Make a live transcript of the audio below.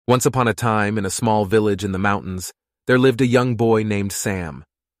Once upon a time, in a small village in the mountains, there lived a young boy named Sam.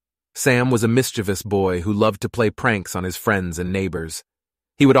 Sam was a mischievous boy who loved to play pranks on his friends and neighbors.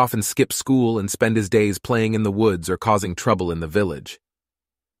 He would often skip school and spend his days playing in the woods or causing trouble in the village.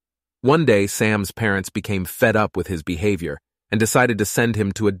 One day, Sam's parents became fed up with his behavior and decided to send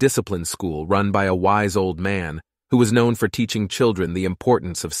him to a discipline school run by a wise old man who was known for teaching children the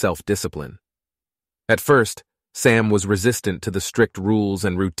importance of self-discipline. At first, Sam was resistant to the strict rules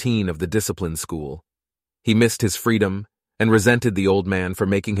and routine of the discipline school. He missed his freedom and resented the old man for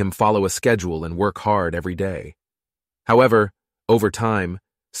making him follow a schedule and work hard every day. However, over time,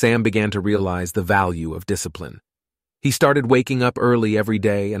 Sam began to realize the value of discipline. He started waking up early every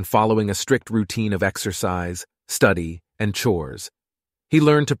day and following a strict routine of exercise, study, and chores. He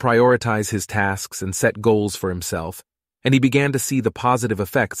learned to prioritize his tasks and set goals for himself, and he began to see the positive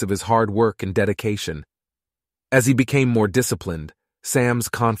effects of his hard work and dedication. As he became more disciplined, Sam's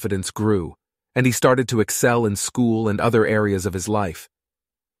confidence grew, and he started to excel in school and other areas of his life.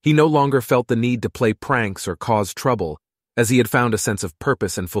 He no longer felt the need to play pranks or cause trouble, as he had found a sense of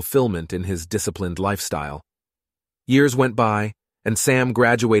purpose and fulfillment in his disciplined lifestyle. Years went by, and Sam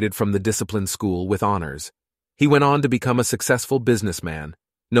graduated from the discipline school with honors. He went on to become a successful businessman,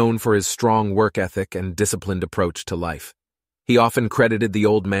 known for his strong work ethic and disciplined approach to life. He often credited the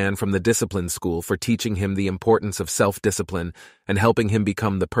old man from the discipline school for teaching him the importance of self-discipline and helping him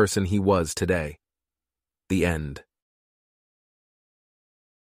become the person he was today. The end.